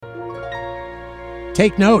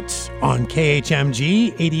Take notes on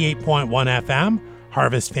KHMG 88.1 FM,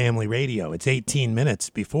 Harvest Family Radio. It's 18 minutes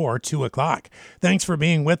before 2 o'clock. Thanks for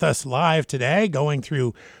being with us live today, going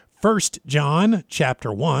through 1 John chapter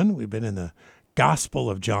 1. We've been in the Gospel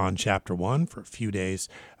of John chapter 1 for a few days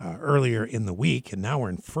earlier in the week, and now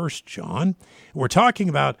we're in 1 John. We're talking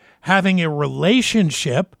about having a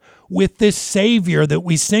relationship with this Savior that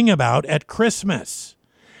we sing about at Christmas.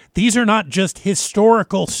 These are not just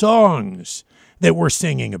historical songs that we're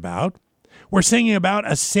singing about. We're singing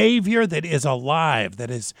about a Savior that is alive, that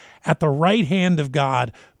is at the right hand of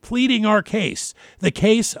God, pleading our case, the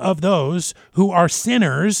case of those who are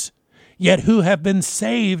sinners, yet who have been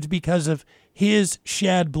saved because of his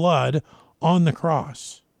shed blood on the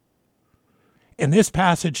cross. And this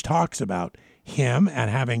passage talks about him and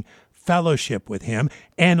having fellowship with him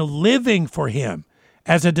and living for him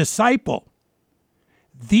as a disciple.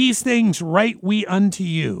 These things write we unto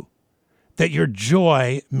you, that your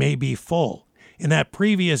joy may be full. In that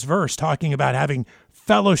previous verse, talking about having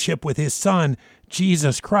fellowship with his Son,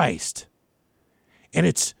 Jesus Christ. And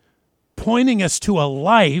it's pointing us to a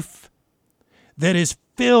life that is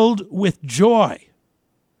filled with joy.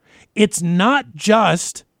 It's not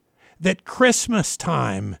just that Christmas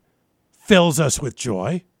time fills us with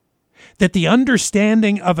joy, that the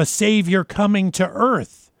understanding of a Savior coming to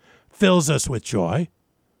earth fills us with joy.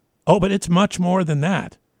 Oh, but it's much more than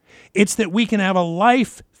that. It's that we can have a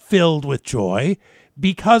life filled with joy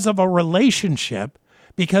because of a relationship,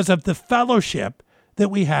 because of the fellowship that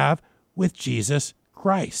we have with Jesus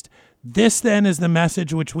Christ. This then is the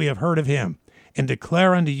message which we have heard of him, and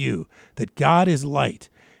declare unto you that God is light,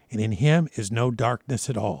 and in him is no darkness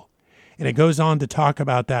at all. And it goes on to talk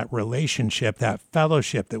about that relationship, that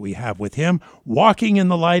fellowship that we have with him, walking in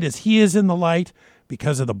the light as he is in the light,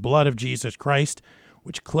 because of the blood of Jesus Christ,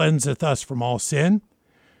 which cleanseth us from all sin.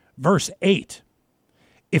 Verse 8,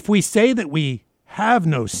 if we say that we have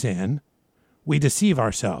no sin, we deceive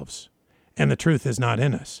ourselves, and the truth is not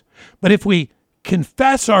in us. But if we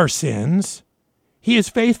confess our sins, he is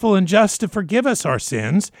faithful and just to forgive us our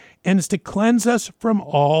sins, and is to cleanse us from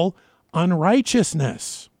all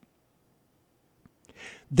unrighteousness.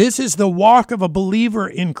 This is the walk of a believer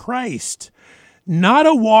in Christ, not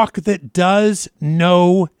a walk that does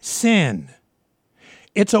no sin.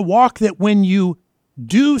 It's a walk that when you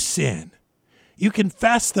do sin, you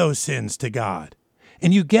confess those sins to God,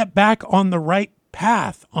 and you get back on the right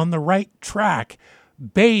path, on the right track,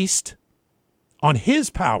 based on his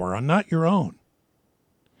power, on not your own.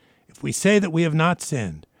 If we say that we have not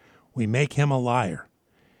sinned, we make him a liar,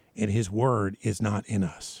 and his word is not in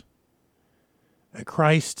us.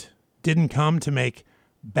 Christ didn't come to make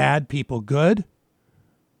bad people good.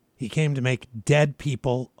 He came to make dead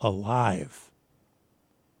people alive.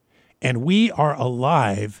 And we are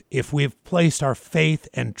alive if we've placed our faith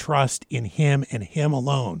and trust in him and him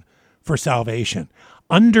alone for salvation,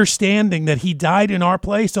 understanding that he died in our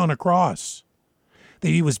place on a cross, that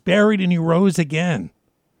he was buried and he rose again,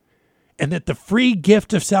 and that the free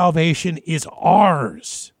gift of salvation is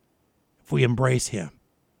ours if we embrace him,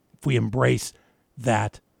 if we embrace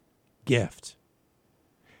that gift.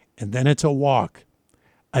 And then it's a walk,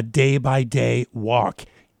 a day-by-day walk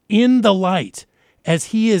in the light, as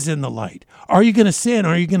he is in the light. Are you going to sin?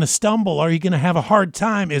 Are you going to stumble? Are you going to have a hard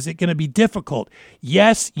time? Is it going to be difficult?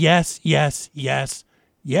 Yes, yes, yes, yes,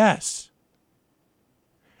 yes.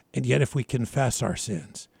 And yet if we confess our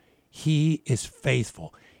sins, he is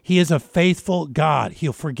faithful. He is a faithful God.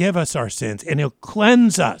 He'll forgive us our sins, and he'll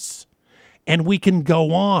cleanse us. And we can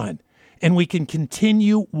go on, and we can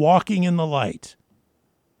continue walking in the light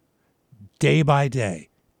day by day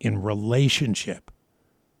in relationship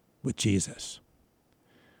with Jesus.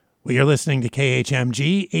 Well, you're listening to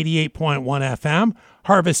KHMG 88.1 FM,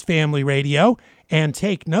 Harvest Family Radio, and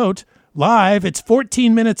take note, live, it's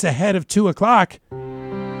 14 minutes ahead of 2 o'clock.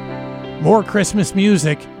 More Christmas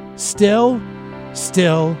music, still,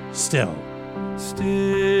 still, still.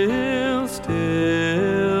 Still,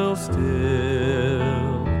 still,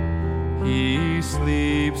 still, he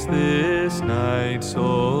sleeps this night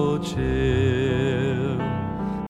so chill.